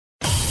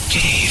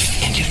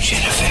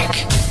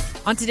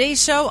On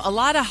today's show, a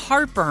lot of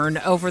heartburn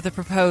over the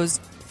proposed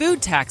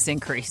food tax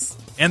increase.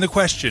 And the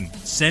question,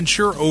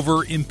 censure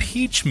over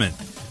impeachment.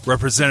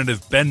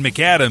 Representative Ben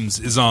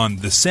McAdams is on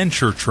the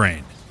censure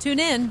train.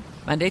 Tune in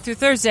Monday through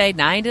Thursday,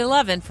 9 to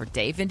 11 for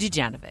Dave and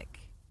Dujanovic.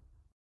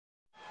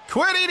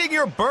 Quit eating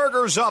your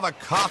burgers off a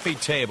coffee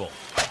table.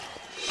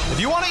 If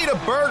you want to eat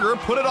a burger,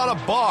 put it on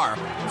a bar.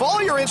 Follow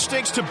your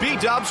instincts to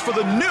B-dubs for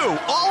the new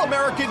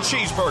All-American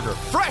Cheeseburger.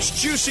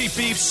 Fresh, juicy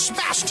beef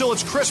smashed till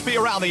it's crispy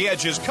around the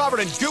edges, covered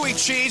in gooey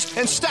cheese,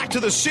 and stacked to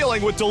the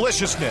ceiling with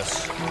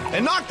deliciousness.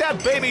 And knock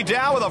that baby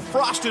down with a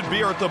frosted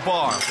beer at the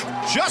bar.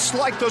 Just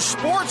like the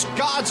sports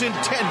gods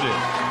intended.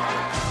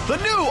 The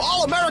new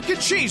All-American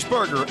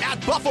Cheeseburger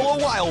at Buffalo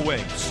Wild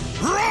Wings.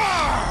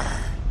 Roar!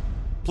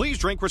 Please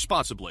drink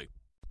responsibly.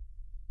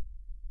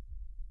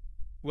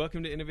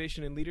 Welcome to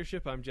Innovation and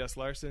Leadership. I'm Jess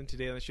Larson.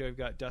 Today on the show, we've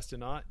got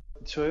Dustin Ott.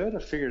 So what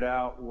I figured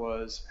out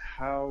was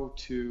how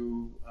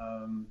to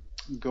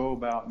go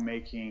about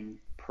making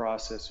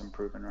process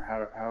improvement, or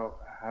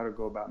how to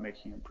go about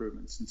making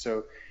improvements. And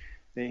so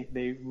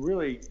they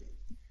really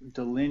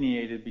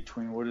delineated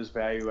between what is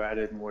value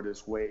added and what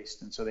is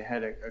waste. And so they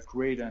had a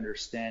great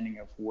understanding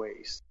of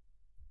waste.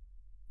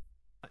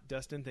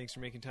 Dustin, thanks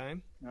for making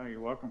time. Oh,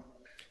 you're welcome.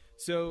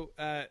 So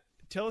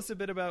tell us a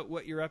bit about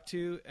what you're up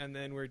to, and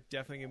then we're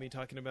definitely going to be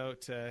talking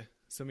about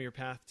some of your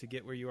path to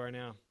get where you are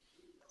now.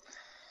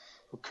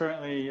 Well,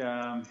 currently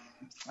I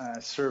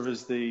serve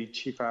as the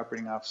Chief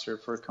Operating Officer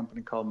for a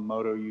company called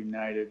Moto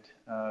United.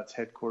 It's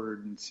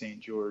headquartered in St.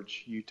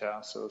 George,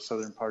 Utah, so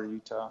southern part of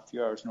Utah, a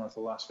few hours north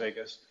of Las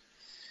Vegas.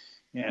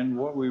 And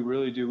what we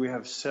really do, we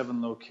have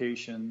 7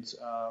 locations.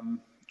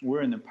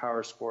 We're in the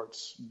power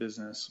sports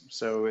business,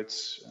 so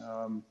it's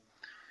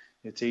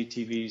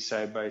ATVs,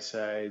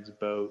 side-by-sides,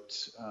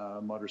 boats,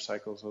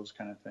 motorcycles, those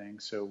kind of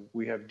things. So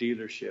we have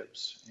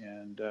dealerships,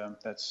 and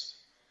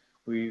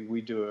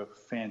we do a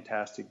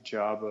fantastic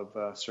job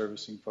of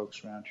servicing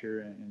folks around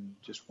here, and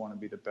just want to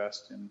be the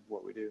best in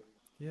what we do.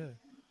 Yeah.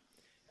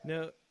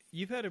 Now,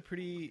 you've had a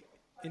pretty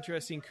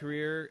interesting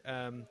career.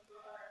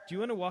 Do you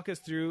want to walk us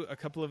through a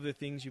couple of the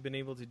things you've been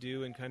able to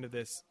do in kind of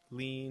this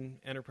lean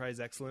enterprise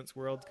excellence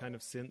world, kind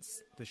of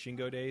since the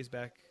Shingo days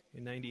back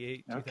in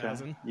 98,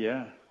 2000?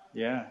 Okay.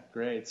 Yeah,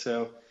 great.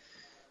 So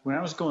when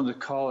I was going to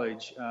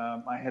college,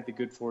 I had the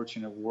good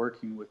fortune of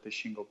working with the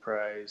Shingo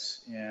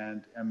Prize.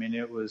 And I mean,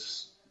 it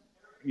was,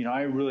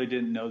 I really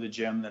didn't know the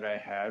gem that I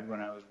had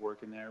when I was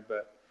working there.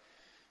 But,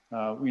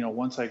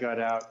 once I got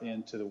out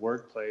into the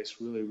workplace,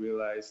 really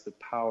realized the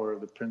power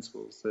of the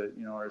principles that,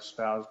 are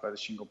espoused by the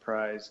Shingo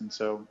Prize. And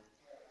so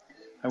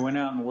I went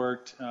out and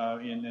worked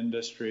in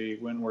industry,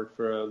 went and worked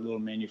for a little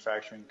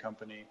manufacturing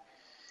company.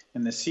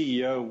 And the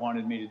CEO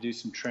wanted me to do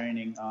some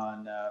training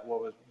on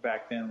what was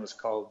back then was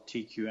called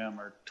TQM,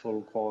 or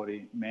Total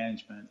Quality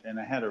Management. And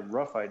I had a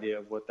rough idea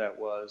of what that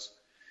was.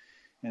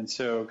 And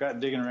so got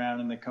digging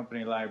around in the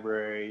company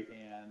library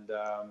and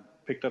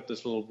picked up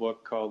this little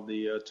book called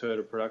the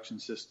Toyota Production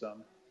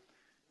System,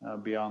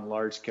 Beyond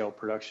Large Scale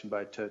Production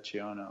by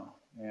Taiichi Ohno.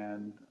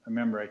 And I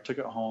remember I took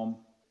it home,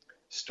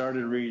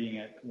 started reading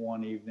it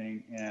one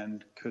evening,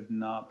 and could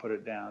not put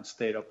it down.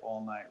 Stayed up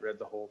all night, read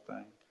the whole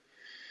thing.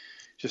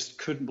 Just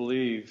couldn't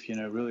believe,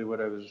 really what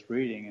I was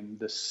reading,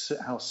 and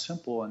how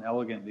simple and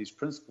elegant these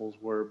principles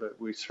were, but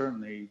we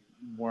certainly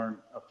weren't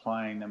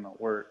applying them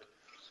at work.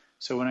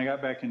 So when I got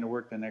back into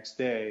work the next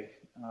day,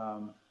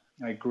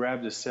 I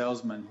grabbed a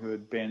salesman who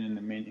had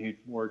who'd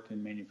worked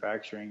in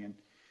manufacturing,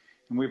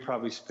 and we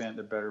probably spent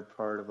the better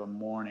part of a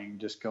morning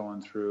just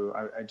going through.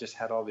 I just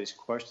had all these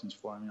questions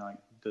for him, like,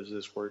 does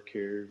this work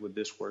here? Would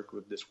this work?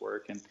 Would this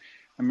work? And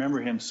I remember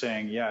him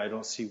saying, yeah, I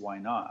don't see why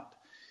not.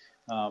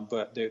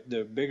 But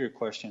the bigger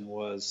question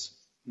was,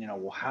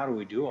 well, how do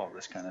we do all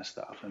this kind of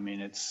stuff? I mean,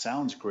 it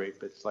sounds great,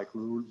 but it's like,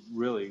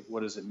 really,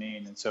 what does it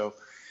mean? And so,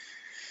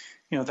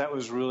 that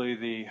was really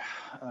the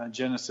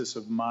genesis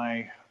of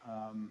my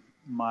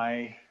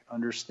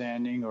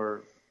understanding,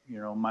 or,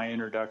 my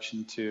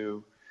introduction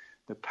to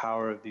the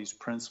power of these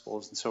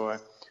principles. And so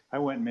I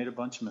went and made a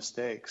bunch of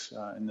mistakes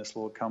in this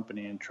little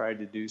company and tried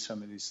to do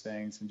some of these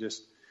things and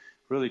just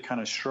really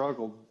kind of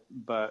struggled,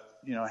 but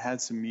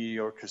had some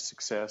mediocre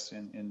success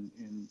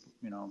in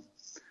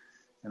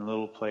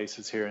little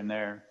places here and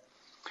there.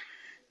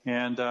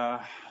 And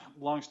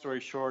long story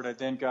short, I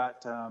then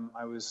got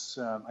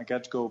I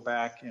got to go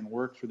back and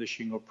work for the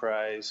Shingo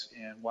Prize,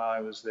 and while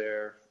I was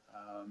there,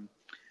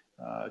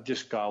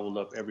 just gobbled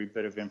up every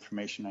bit of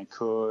information I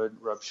could,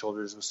 rubbed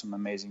shoulders with some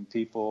amazing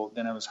people.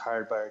 Then I was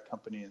hired by a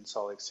company in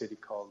Salt Lake City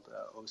called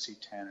O.C.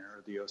 Tanner,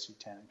 or the O.C.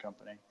 Tanner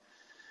Company.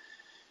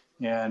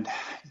 And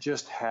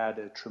just had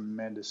a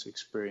tremendous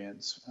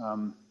experience.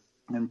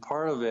 And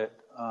part of it,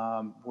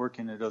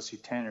 working at O.C.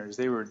 Tanner, is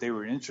they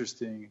were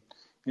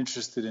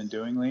interested in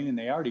doing lean, and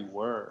they already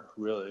were,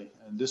 really.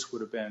 And this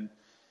would have been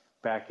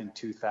back in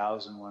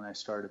 2000 when I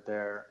started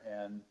there.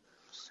 And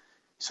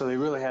so they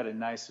really had a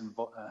nice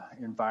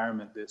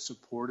environment that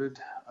supported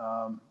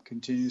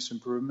continuous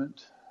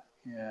improvement.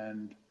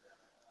 And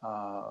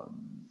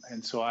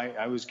And so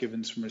I was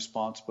given some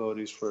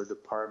responsibilities for a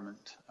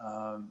department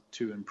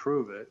to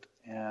improve it.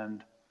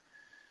 And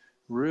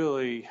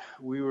really,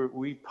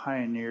 we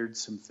pioneered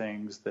some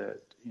things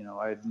that,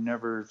 I'd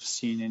never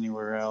seen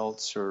anywhere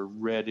else or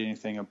read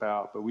anything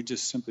about, but we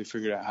just simply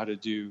figured out how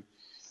to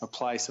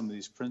apply some of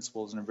these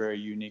principles in a very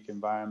unique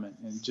environment,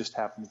 and it just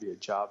happened to be a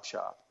job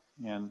shop.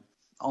 And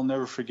I'll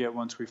never forget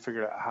once we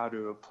figured out how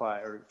to apply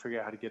or figure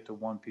out how to get to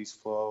one-piece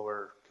flow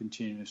or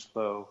continuous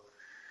flow,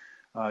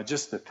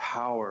 just the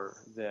power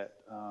that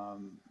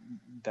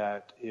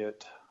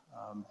it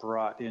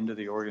brought into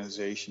the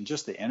organization,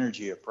 just the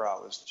energy it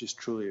brought was just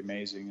truly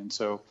amazing. And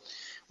so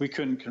we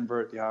couldn't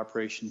convert the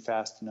operation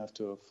fast enough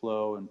to a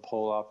flow and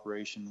pull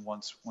operation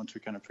once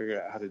we kind of figured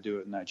out how to do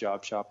it in that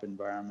job shop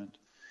environment.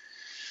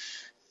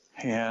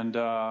 And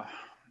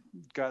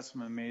got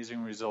some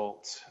amazing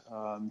results,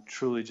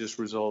 truly just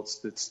results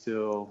that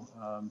still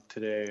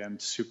today I'm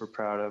super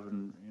proud of,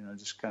 and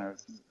just kind of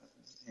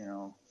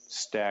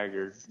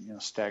stagger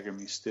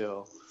me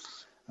still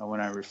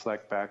when I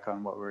reflect back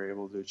on what we were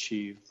able to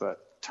achieve.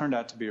 But turned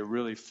out to be a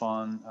really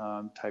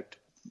fun type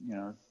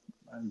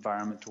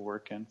environment to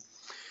work in.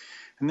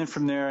 And then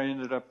from there I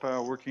ended up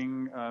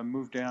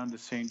moved down to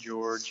St.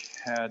 George,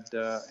 had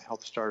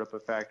helped start up a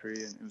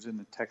factory, and it was in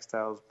the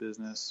textiles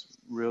business,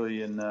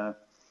 really in the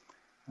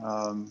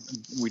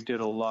we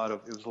did it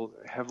was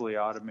a heavily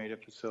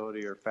automated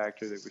facility or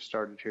factory that we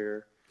started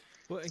here.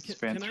 Well, and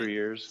spent 3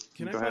 years.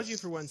 Can I pause you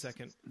for 1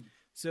 second?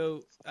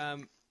 So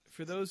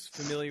for those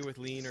familiar with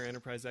lean or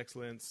enterprise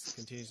excellence,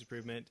 continuous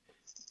improvement,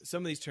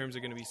 some of these terms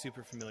are going to be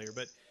super familiar.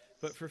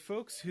 But for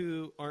folks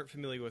who aren't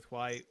familiar with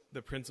why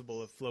the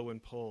principle of flow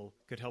and pull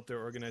could help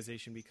their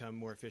organization become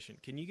more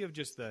efficient, can you give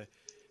just the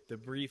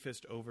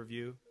briefest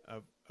overview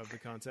of the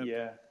concept?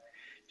 Yeah,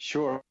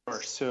 sure.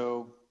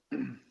 So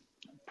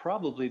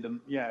probably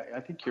I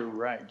think you're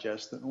right,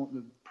 Jess.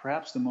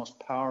 Perhaps the most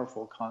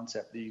powerful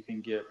concept that you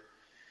can get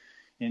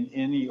in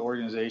any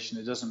organization,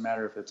 it doesn't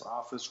matter if it's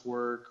office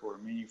work or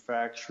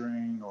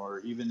manufacturing or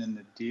even in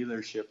the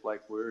dealership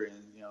like we're in,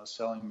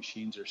 selling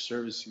machines or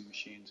servicing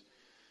machines.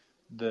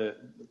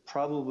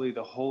 Probably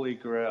the holy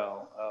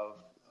grail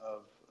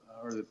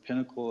or the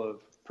pinnacle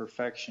of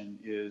perfection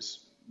is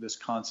this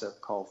concept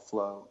called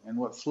flow. And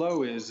what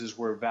flow is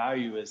where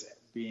value is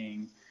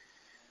being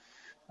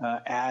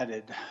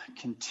added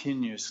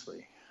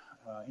continuously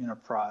in a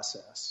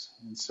process.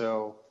 And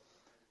so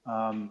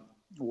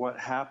what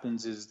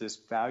happens is this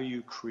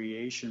value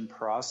creation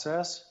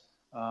process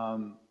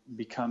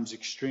becomes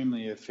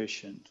extremely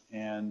efficient.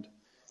 And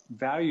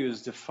value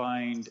is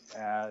defined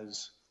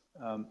as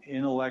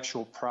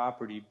intellectual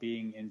property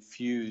being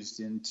infused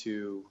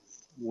into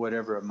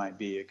whatever it might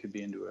be. It could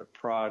be into a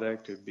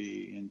product, it could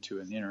be into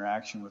an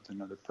interaction with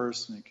another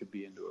person, it could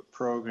be into a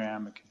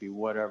program, it could be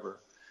whatever.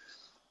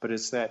 But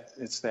it's that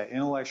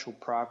intellectual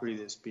property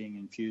that's being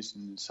infused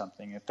into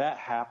something. If that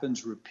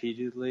happens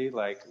repeatedly,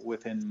 like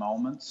within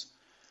moments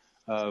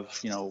of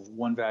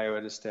one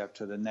value-added step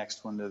to the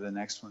next one to the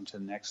next one to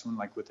the next one,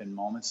 like within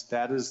moments,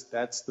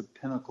 that's the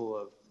pinnacle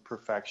of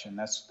perfection.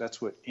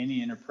 That's what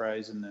any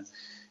enterprise in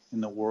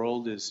the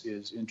world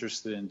is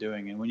interested in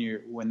doing. And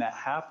when that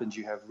happens,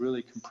 you have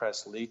really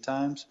compressed lead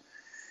times,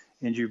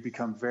 and you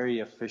become very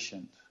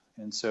efficient.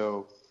 And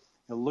so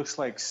it looks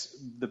like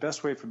the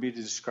best way for me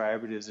to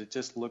describe it is it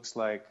just looks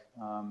like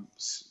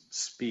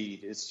speed.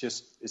 It's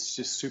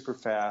just super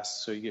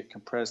fast, so you get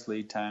compressed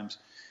lead times.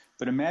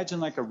 But imagine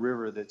like a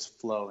river that's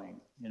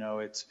flowing.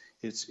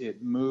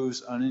 It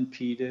moves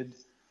unimpeded,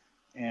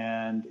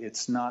 and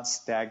it's not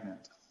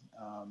stagnant.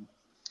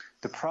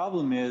 The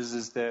problem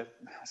is that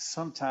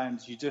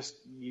sometimes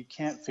you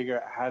can't figure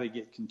out how to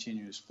get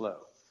continuous flow.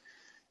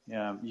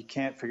 You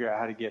can't figure out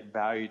how to get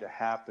value to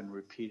happen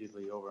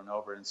repeatedly over and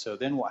over. And so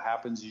then what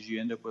happens is you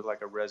end up with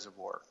like a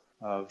reservoir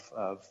of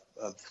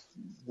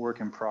work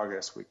in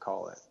progress, we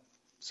call it,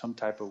 some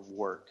type of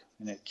work,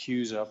 and it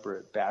queues up or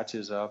it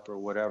batches up or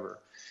whatever.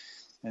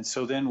 And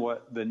so then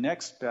what the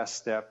next best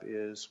step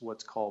is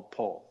what's called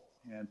pull.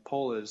 And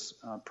pull is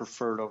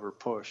preferred over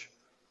push.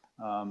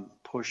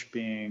 Push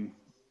being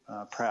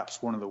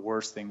perhaps one of the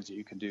worst things that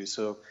you can do.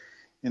 So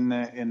in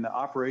the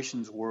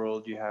operations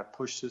world, you have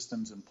push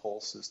systems and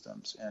pull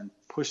systems, and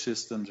push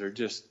systems are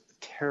just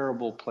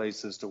terrible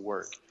places to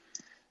work.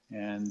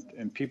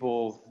 And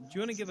people. Do you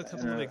want to give a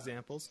couple of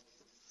examples?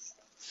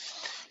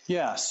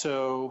 Yeah.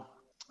 So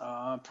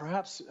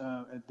perhaps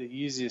the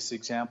easiest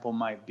example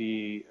might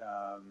be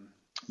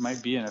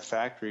in a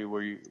factory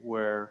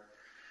where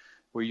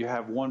you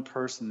have one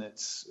person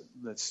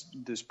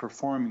that's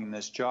performing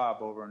this job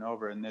over and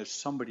over, and there's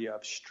somebody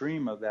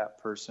upstream of that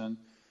person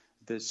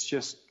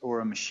or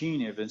a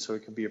machine even, so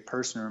it could be a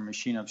person or a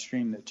machine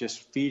upstream that's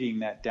just feeding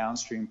that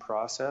downstream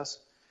process,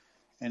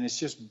 and it's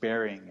just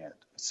burying it.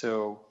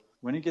 So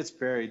when it gets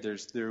buried,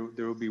 there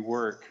will be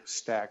work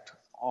stacked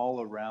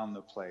all around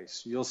the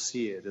place. You'll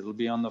see it. It'll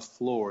be on the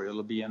floor.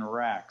 It'll be in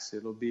racks.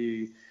 It'll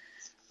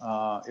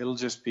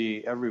just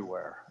be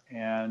everywhere.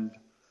 And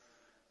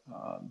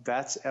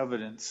that's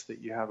evidence that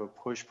you have a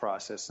push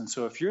process. And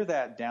so if you're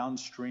that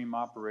downstream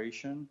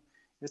operation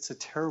it's a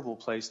terrible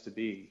place to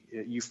be.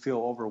 You feel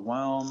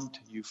overwhelmed.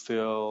 You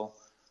feel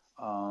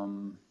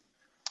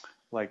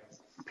like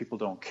people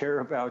don't care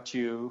about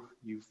you.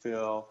 You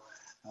feel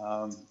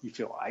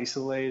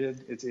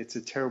isolated. It's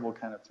a terrible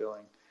kind of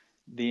feeling.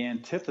 The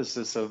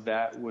antithesis of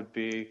that would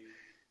be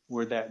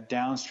where that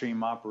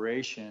downstream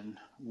operation,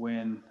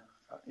 when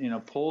in a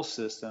pull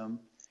system,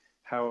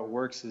 how it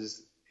works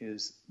is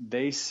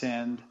they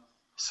send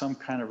some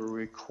kind of a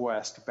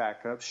request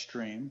back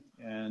upstream,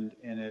 and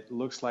it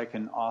looks like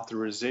an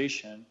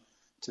authorization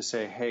to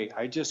say, hey,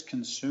 I just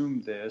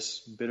consumed this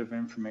bit of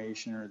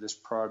information or this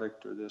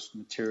product or this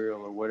material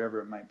or whatever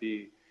it might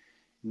be.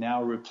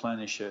 Now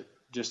replenish it.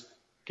 Just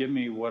give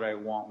me what I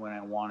want when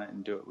I want it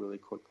and do it really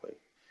quickly.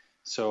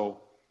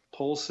 So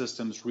pull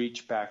systems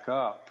reach back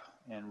up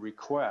and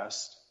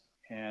request,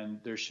 and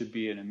there should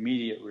be an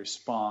immediate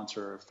response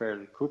or a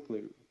fairly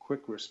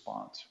quick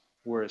response.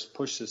 Whereas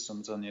push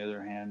systems, on the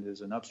other hand,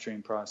 is an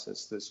upstream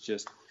process that's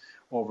just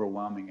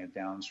overwhelming a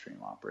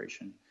downstream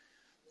operation.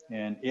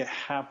 And it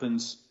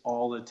happens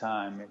all the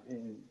time.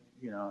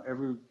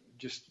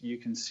 You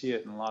can see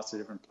it in lots of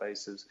different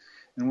places.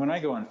 And when I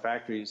go in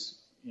factories,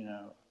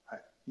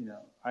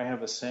 I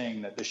have a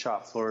saying that the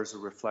shop floor is a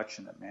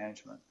reflection of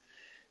management.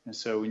 And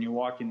so when you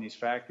walk in these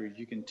factories,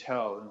 you can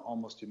tell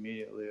almost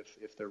immediately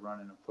if they're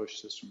running a push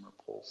system or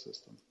pull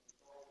system.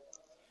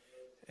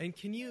 And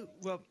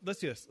let's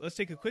do this. Let's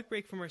take a quick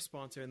break from our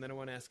sponsor, and then I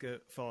want to ask a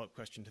follow-up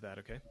question to that,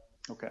 okay?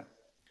 Okay.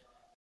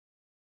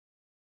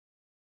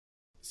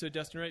 So,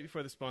 Dustin, right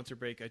before the sponsor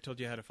break, I told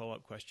you I had a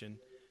follow-up question.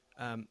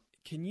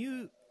 Can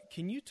you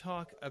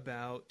talk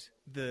about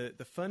the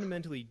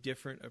fundamentally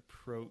different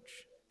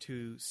approach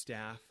to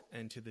staff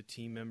and to the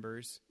team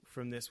members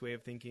from this way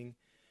of thinking?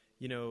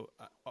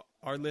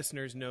 Our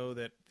listeners know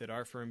that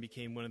our firm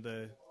became one of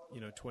the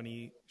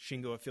 20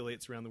 Shingo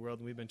affiliates around the world,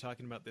 and we've been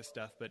talking about this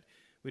stuff, but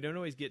we don't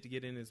always get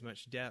in as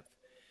much depth.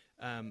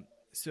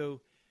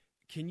 So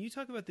can you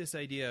talk about this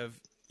idea of,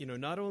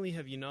 not only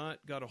have you not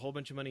got a whole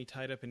bunch of money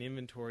tied up in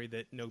inventory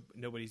that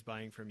nobody's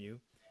buying from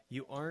you,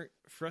 you aren't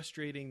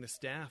frustrating the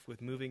staff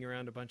with moving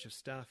around a bunch of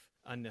stuff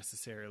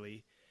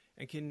unnecessarily.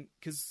 And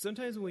because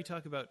sometimes when we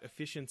talk about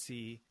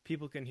efficiency,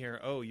 people can hear,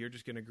 oh, you're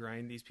just going to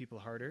grind these people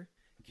harder.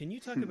 Can you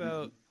talk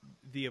about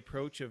the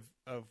approach of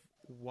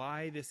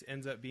why this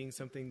ends up being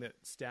something that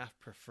staff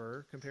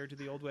prefer compared to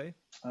the old way?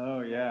 Oh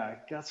yeah, I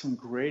got some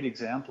great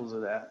examples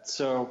of that.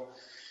 So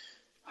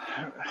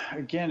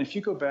again, if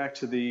you go back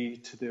to the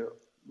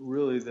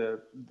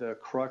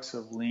crux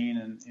of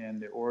lean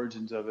and the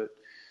origins of it,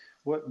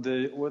 what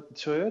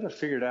Toyota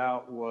figured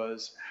out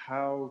was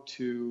how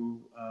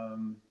to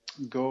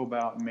go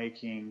about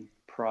making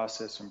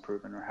process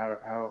improvement, or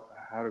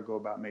how to go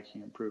about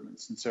making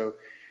improvements. And so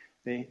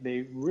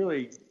they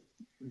really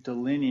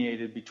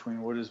delineated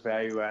between what is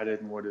value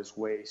added and what is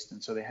waste.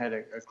 And so they had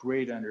a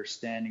great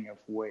understanding of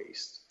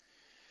waste.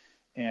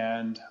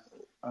 And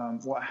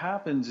what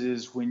happens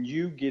is when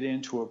you get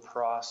into a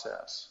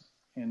process,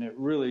 and it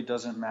really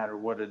doesn't matter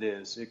what it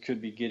is, it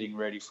could be getting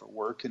ready for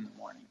work in the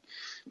morning,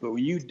 but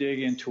when you dig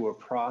into a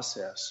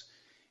process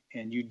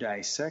and you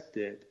dissect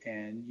it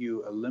and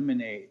you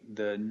eliminate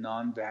the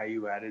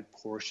non-value added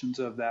portions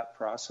of that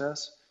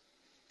process,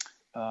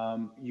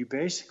 you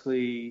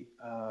basically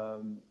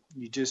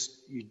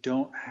you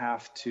don't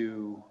have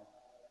to,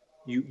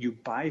 you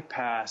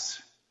bypass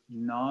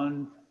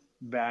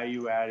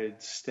non-value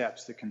added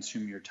steps that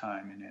consume your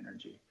time and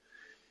energy.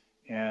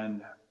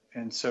 And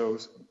so,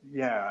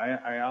 yeah,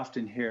 I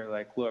often hear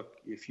like, look,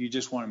 if you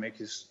just want to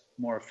make us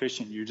more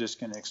efficient, you're just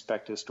going to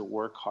expect us to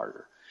work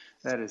harder.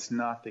 That is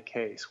not the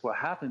case. What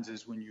happens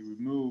is when you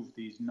remove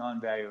these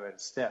non-value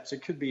added steps,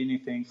 it could be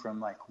anything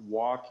from like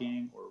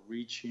walking or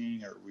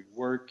reaching or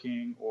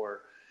reworking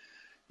or,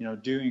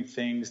 doing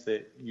things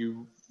that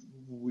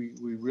we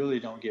really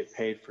don't get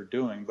paid for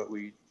doing, but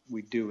we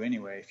do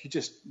anyway. If you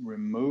just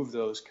remove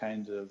those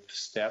kinds of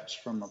steps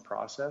from a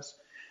process,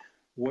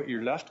 what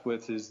you're left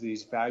with is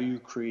these value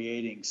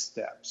creating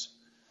steps.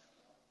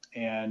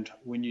 And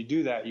when you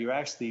do that, you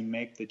actually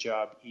make the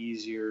job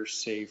easier,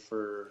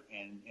 safer,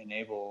 and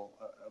enable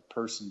a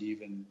person to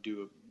even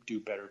do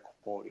better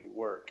quality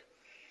work.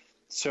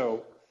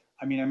 So,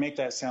 I make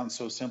that sound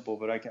so simple,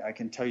 but I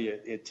can tell you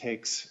it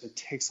takes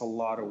a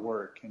lot of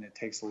work, and it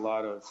takes a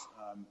lot of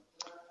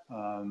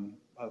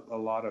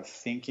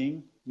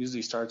thinking.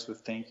 Usually starts with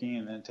thinking,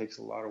 and then it takes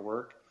a lot of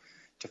work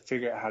to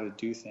figure out how to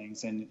do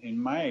things. And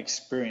in my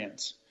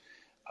experience,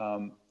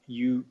 a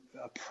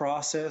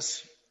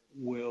process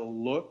will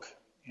look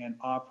and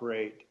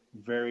operate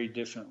very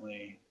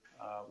differently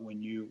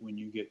when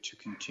you get to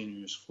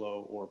continuous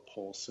flow or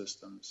pull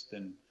systems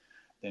than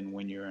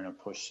when you're in a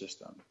push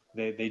system.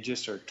 They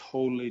just are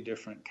totally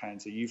different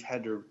kinds of. You've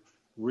had to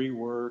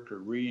rework or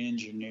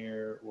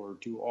re-engineer or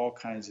do all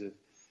kinds of.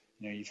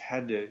 You've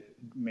had to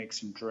make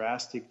some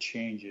drastic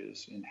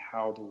changes in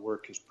how the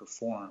work is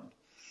performed.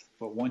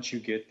 But once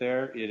you get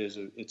there,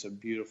 it's a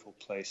beautiful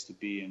place to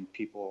be, and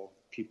people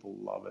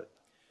love it.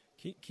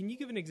 Can you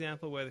give an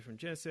example, whether from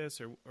Genesis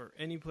or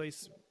any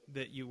place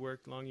that you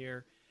worked long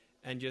year,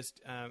 and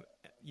just,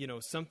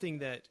 something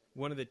that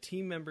one of the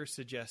team members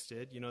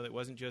suggested, that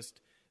wasn't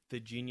just the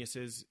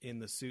geniuses in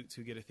the suits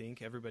who get to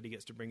think. Everybody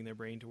gets to bring their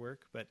brain to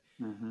work. But,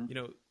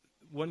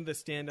 one of the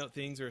standout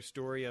things, or a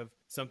story of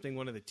something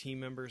one of the team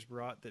members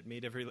brought that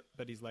made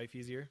everybody's life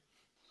easier?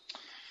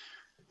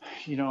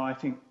 I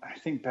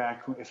think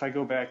back, if I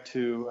go back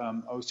to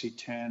OC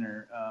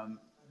Tanner,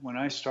 when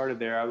I started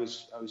there, I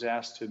was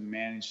asked to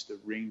manage the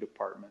ring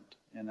department,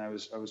 and I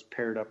was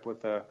paired up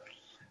with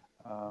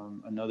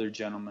another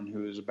gentleman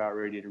who was about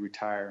ready to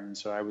retire, and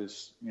so I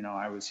was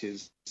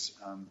his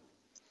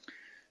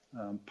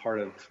part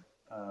of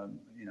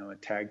a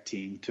tag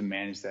team to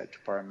manage that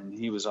department.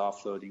 He was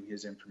offloading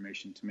his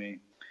information to me,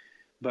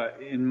 but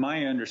in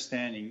my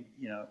understanding,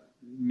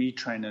 me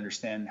trying to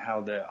understand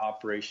how the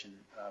operation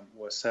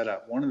was set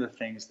up, one of the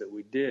things that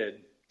we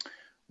did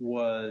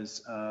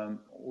was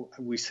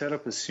we set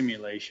up a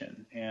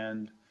simulation,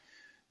 and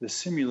the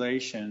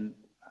simulation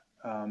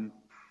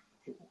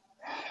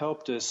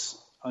helped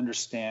us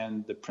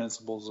understand the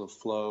principles of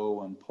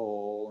flow and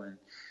pull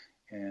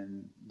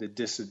and the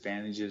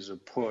disadvantages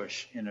of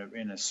push in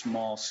a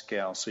small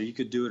scale. So you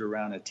could do it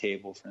around a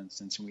table, for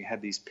instance, and we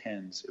had these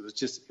pins. It was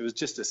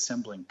just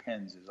assembling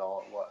pins is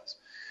all it was.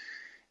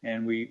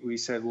 And we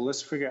said, well,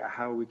 let's figure out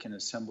how we can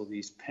assemble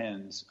these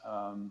pins.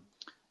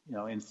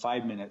 In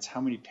 5 minutes,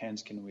 how many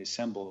pins can we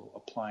assemble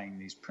applying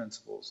these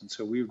principles? And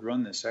so we would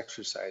run this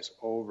exercise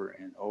over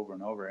and over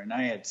and over. And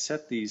I had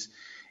set these,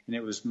 and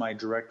it was my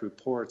direct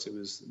reports. It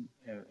was,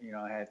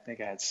 I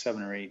think I had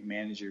 7 or 8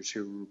 managers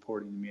who were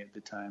reporting to me at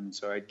the time. And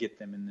so I'd get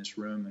them in this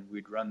room, and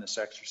we'd run this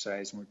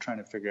exercise, and we're trying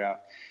to figure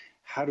out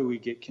how do we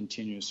get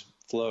continuous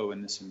flow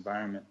in this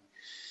environment.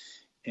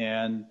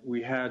 And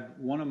we had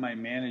one of my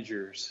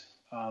managers,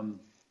 I'll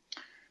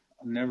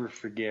never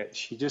forget,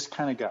 she just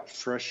kind of got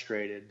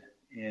frustrated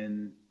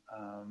in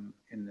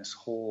this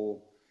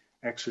whole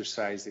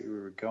exercise that we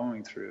were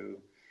going through.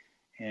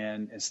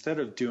 And instead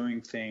of doing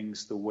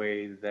things the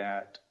way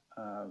that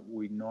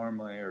we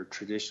normally or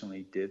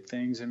traditionally did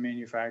things in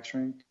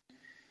manufacturing,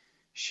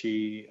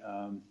 she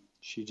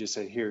just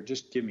said, here,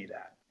 just give me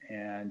that.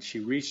 And she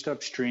reached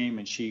upstream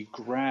and she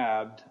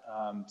grabbed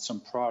some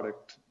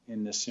product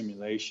in the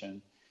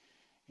simulation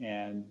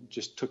and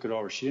just took it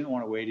over. She didn't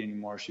want to wait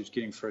anymore. She was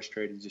getting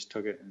frustrated, just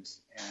took it.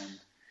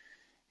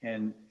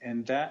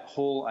 And that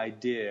whole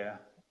idea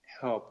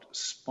helped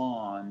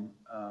spawn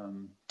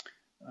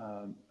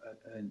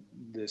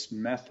this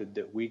method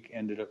that we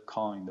ended up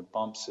calling the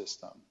bump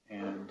system.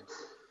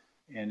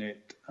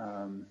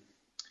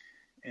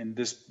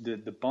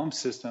 The bump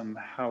system,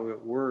 how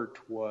it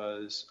worked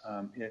was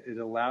it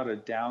allowed a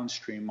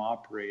downstream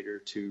operator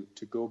to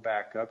go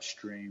back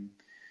upstream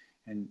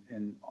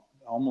and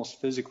almost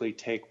physically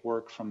take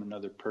work from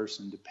another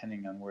person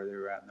depending on where they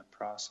were at in the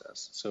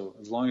process. So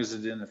as long as it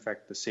didn't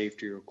affect the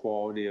safety or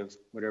quality of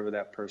whatever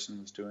that person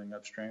was doing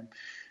upstream,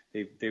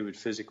 they would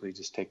physically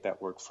just take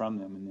that work from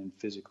them and then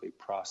physically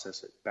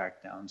process it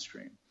back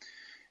downstream.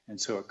 And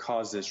so it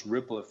caused this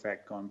ripple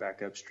effect going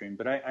back upstream.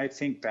 But I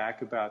think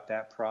back about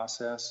that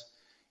process,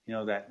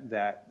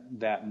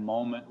 that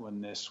moment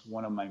when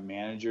one of my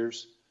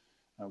managers,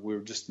 we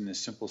were just in this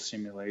simple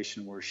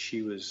simulation where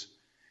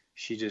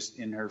she just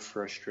in her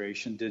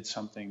frustration did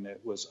something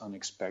that was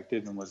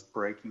unexpected and was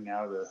breaking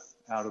out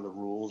of the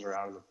rules or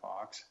out of the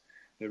box,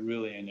 that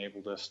really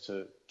enabled us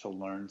to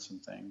learn some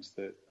things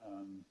that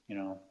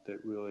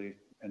really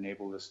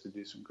enabled us to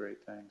do some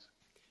great things.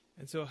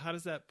 And so how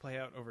does that play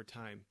out over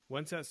time?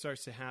 Once that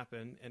starts to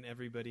happen and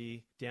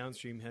everybody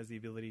downstream has the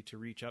ability to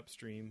reach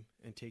upstream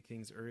and take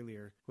things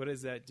earlier, what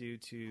does that do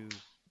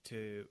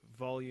to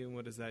volume?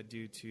 What does that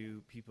do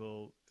to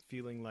people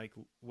feeling like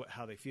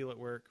how they feel at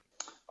work?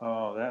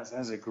 Oh,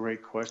 that's a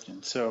great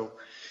question. So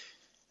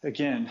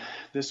again,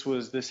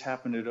 this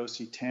happened at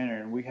OC Tanner,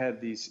 and we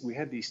had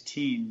these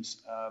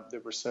teams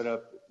that were set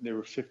up. They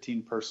were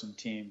 15-person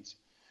teams,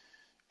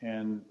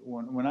 and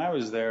when I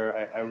was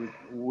there,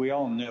 we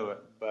all knew it,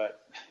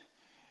 but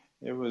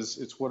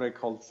it's what I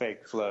called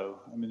fake flow.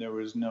 I mean, there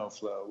was no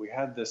flow. We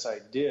had this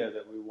idea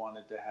that we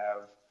wanted to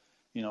have,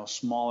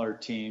 smaller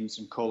teams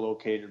and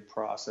co-located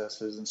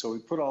processes, and so we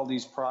put all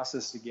these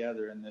processes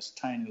together in this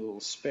tiny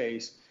little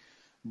space,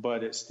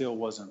 but it still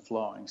wasn't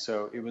flowing.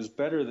 So it was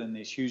better than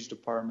these huge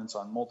departments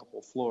on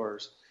multiple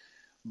floors,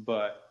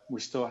 but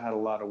we still had a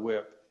lot of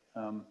whip.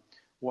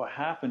 What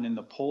happened in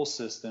the pull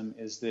system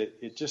is that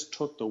it just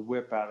took the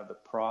whip out of the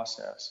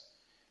process.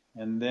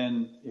 And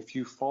then if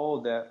you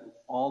followed that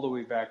all the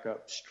way back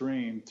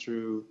upstream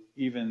through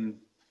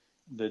even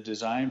the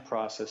design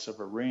process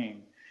of a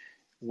ring,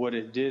 what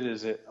it did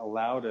is it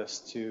allowed us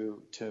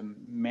to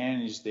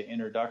manage the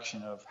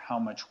introduction of how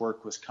much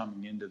work was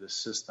coming into the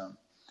system.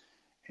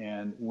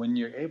 And when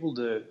you're able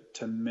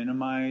to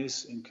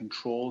minimize and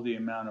control the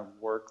amount of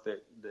work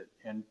that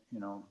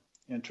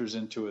enters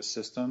into a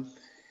system,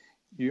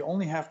 you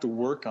only have to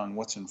work on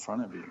what's in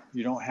front of you.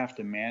 You don't have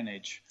to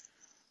manage,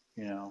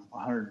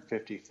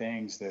 150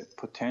 things that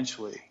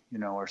potentially,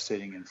 are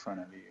sitting in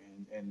front of you.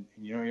 And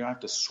you don't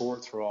have to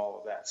sort through all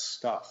of that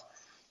stuff.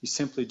 You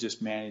simply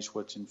just manage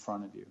what's in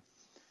front of you.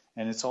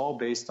 And it's all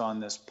based on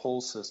this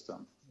pull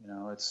system.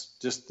 It's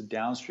just the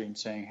downstream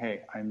saying,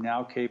 hey, I'm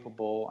now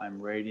capable,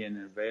 I'm ready and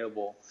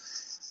available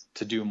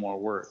to do more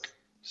work.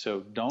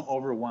 So don't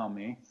overwhelm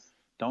me.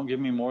 Don't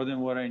give me more than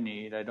what I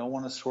need. I don't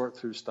want to sort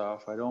through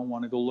stuff. I don't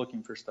want to go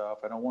looking for stuff.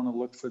 I don't want to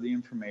look for the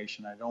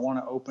information. I don't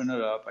want to open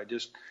it up. I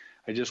just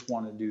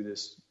want to do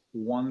this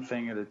one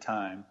thing at a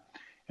time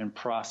and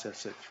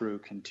process it through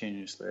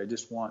continuously. I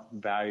just want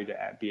value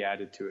to be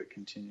added to it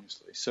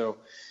continuously. So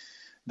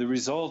the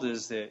result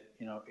is that,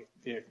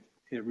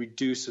 it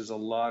reduces a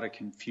lot of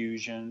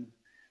confusion.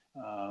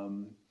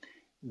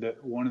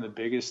 One of the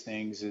biggest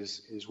things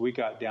is we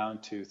got down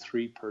to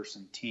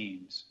 3-person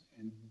teams,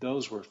 and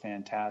those were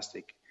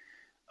fantastic.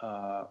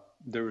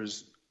 There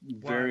was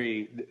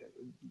very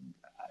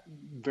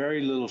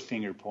little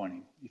finger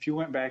pointing. If you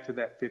went back to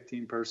that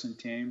 15-person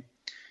team,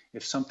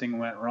 if something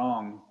went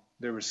wrong,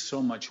 there was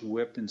so much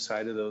whip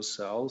inside of those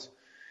cells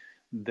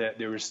that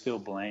they were still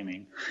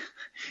blaming.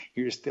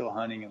 You're still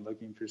hunting and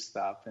looking for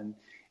stuff.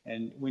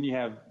 And when you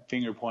have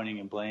finger pointing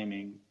and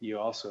blaming, you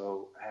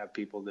also have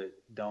people that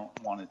don't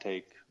want to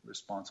take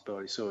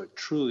responsibility. So it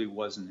truly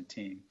wasn't a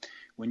team.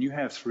 When you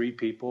have 3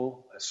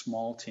 people, a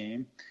small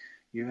team,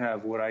 you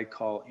have what I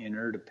call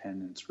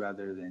interdependence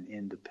rather than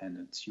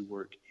independence. You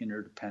work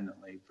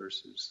interdependently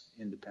versus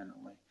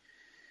independently.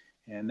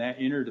 And that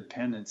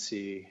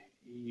interdependency,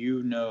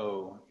 you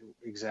know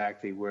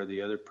exactly where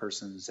the other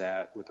person's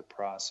at with the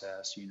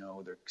process,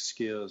 their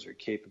skills, their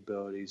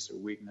capabilities, their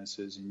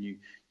weaknesses, and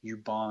you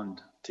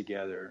bond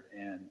together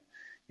and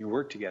you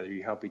work together,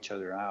 you help each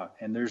other out.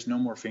 And there's no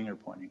more finger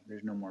pointing,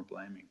 there's no more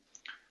blaming.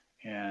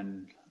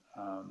 And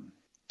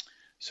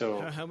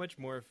so how much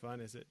more fun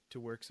is it to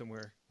work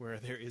somewhere where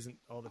there isn't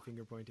all the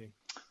finger pointing?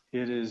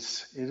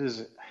 it's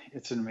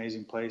an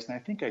amazing place. And I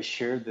think I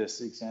shared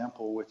this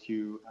example with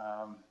you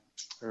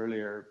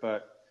earlier,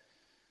 but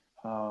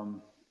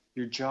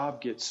your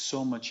job gets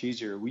so much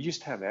easier. We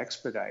used to have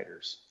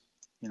expediters,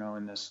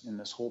 in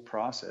this whole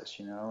process,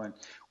 and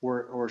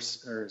or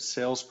a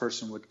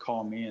salesperson would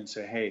call me and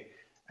say, hey,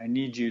 I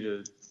need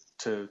you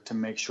to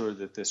make sure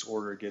that this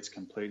order gets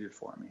completed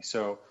for me.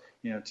 So,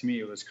 to me,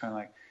 it was kind of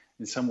like,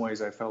 in some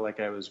ways, I felt like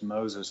I was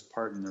Moses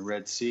parting the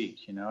Red Sea.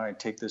 I'd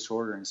take this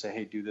order and say,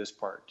 hey, do this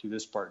part, do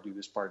this part, do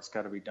this part. It's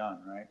got to be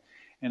done, right?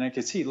 And I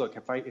could see, look,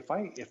 if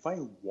I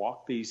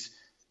walk these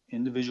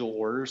individual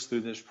orders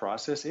through this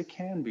process, it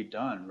can be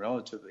done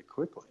relatively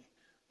quickly,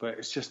 but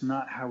it's just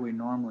not how we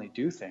normally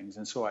do things.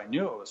 And so I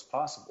knew it was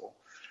possible.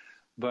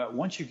 But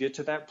once you get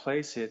to that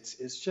place,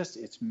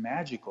 it's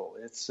magical.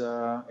 It's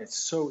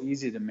so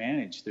easy to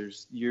manage.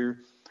 You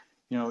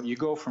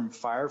go from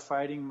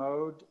firefighting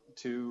mode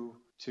to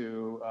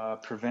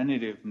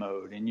preventative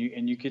mode, and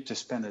you get to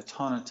spend a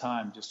ton of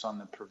time just on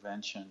the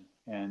prevention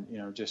and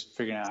just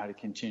figuring out how to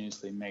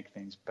continuously make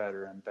things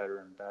better and better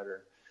and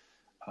better.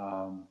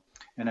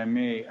 And I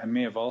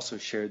may have also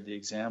shared the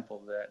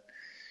example that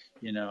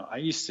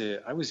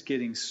I was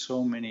getting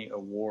so many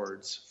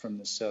awards from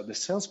the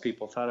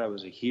salespeople thought I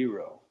was a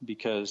hero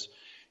because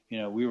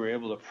we were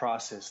able to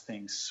process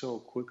things so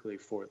quickly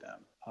for them.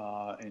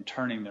 And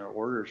turning their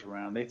orders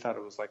around, they thought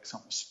it was like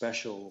something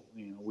special.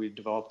 We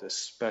developed this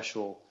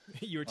special.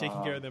 You were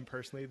taking care of them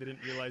personally. They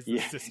didn't realize the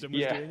system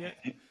was doing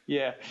it.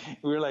 Yeah,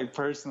 we were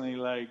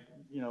personally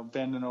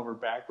bending over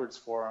backwards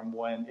for them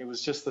when it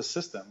was just the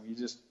system. You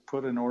just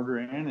put an order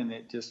in, and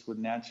it just would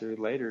naturally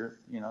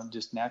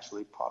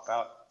pop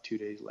out 2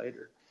 days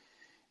later.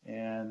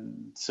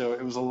 And so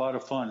it was a lot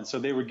of fun. And so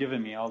they were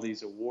giving me all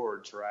these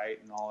awards,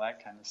 right, and all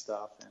that kind of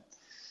stuff.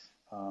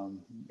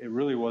 And it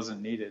really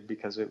wasn't needed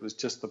because it was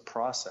just the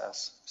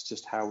process. It's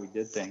just how we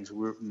did things.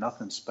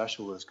 Nothing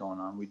special was going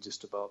on. We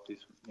just developed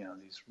these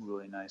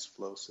really nice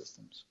flow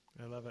systems.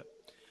 I love it.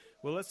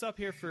 Well, let's stop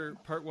here for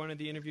part 1 of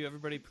the interview.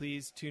 Everybody,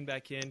 please tune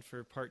back in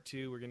for part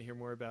 2. We're going to hear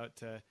more about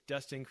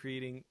Dustin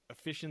creating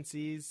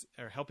efficiencies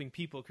or helping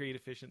people create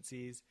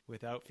efficiencies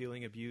without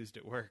feeling abused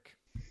at work.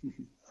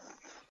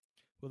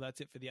 Well,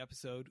 that's it for the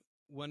episode.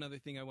 One other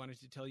thing I wanted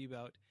to tell you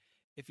about.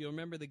 If you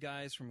remember the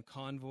guys from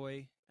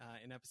Convoy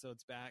in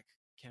episodes back,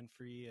 Ken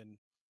Free and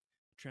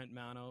Trent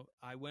Mano,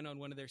 I went on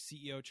one of their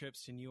CEO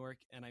trips to New York,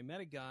 and I met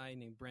a guy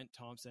named Brent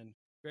Thompson,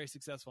 very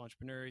successful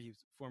entrepreneur. He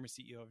was former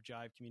CEO of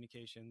Jive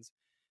Communications,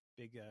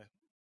 big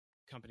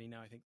company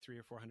now, I think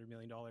 $300 or $400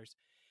 million.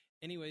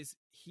 Anyways,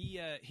 he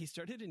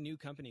started a new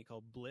company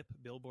called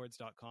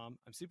blipbillboards.com.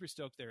 I'm super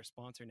stoked they're a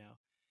sponsor now.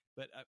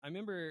 But I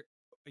remember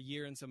a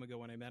year and some ago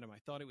when I met him, I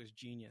thought it was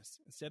genius.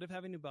 Instead of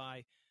having to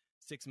buy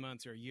 6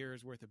 months or a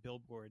year's worth of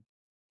billboard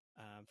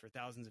for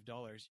thousands of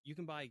dollars, you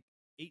can buy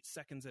 8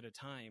 seconds at a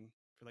time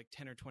for like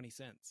 10 or 20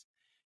 cents.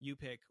 You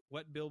pick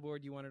what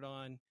billboard you want it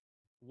on,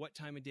 what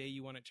time of day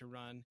you want it to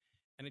run,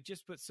 and it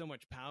just puts so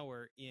much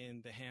power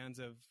in the hands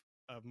of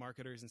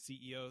marketers and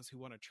CEOs who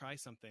want to try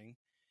something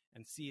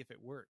and see if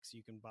it works.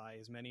 You can buy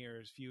as many or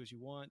as few as you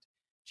want,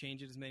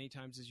 change it as many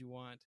times as you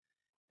want.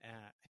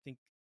 I think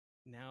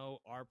now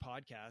our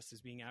podcast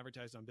is being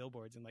advertised on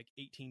billboards in like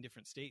 18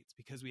 different states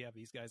because we have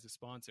these guys as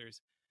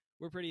sponsors.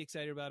 We're pretty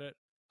excited about it.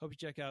 Hope you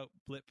check out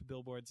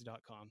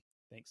blipbillboards.com.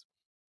 Thanks.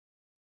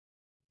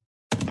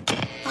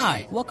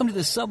 Hi, welcome to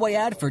the Subway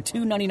ad for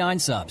 $2.99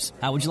 subs.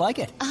 How would you like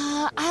it?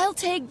 I'll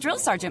take Drill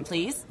Sergeant,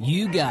 please.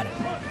 You got it.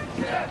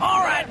 All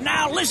right,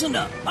 now listen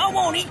up. I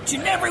want each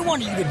and every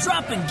one of you to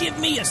drop and give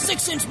me a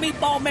 6-inch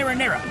meatball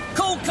marinara,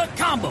 cold cut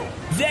combo,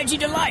 veggie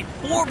delight,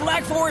 or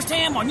Black Forest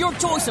ham on your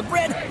choice of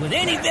bread with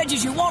any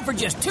veggies you want for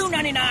just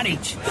 $2.99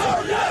 each.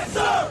 Sir, yes,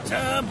 sir!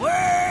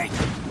 Subway!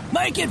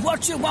 Make it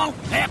what you want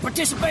at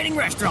participating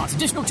restaurants.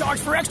 Additional charge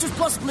for extras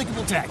plus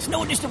applicable tax.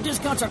 No additional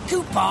discounts or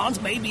coupons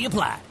may be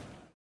applied.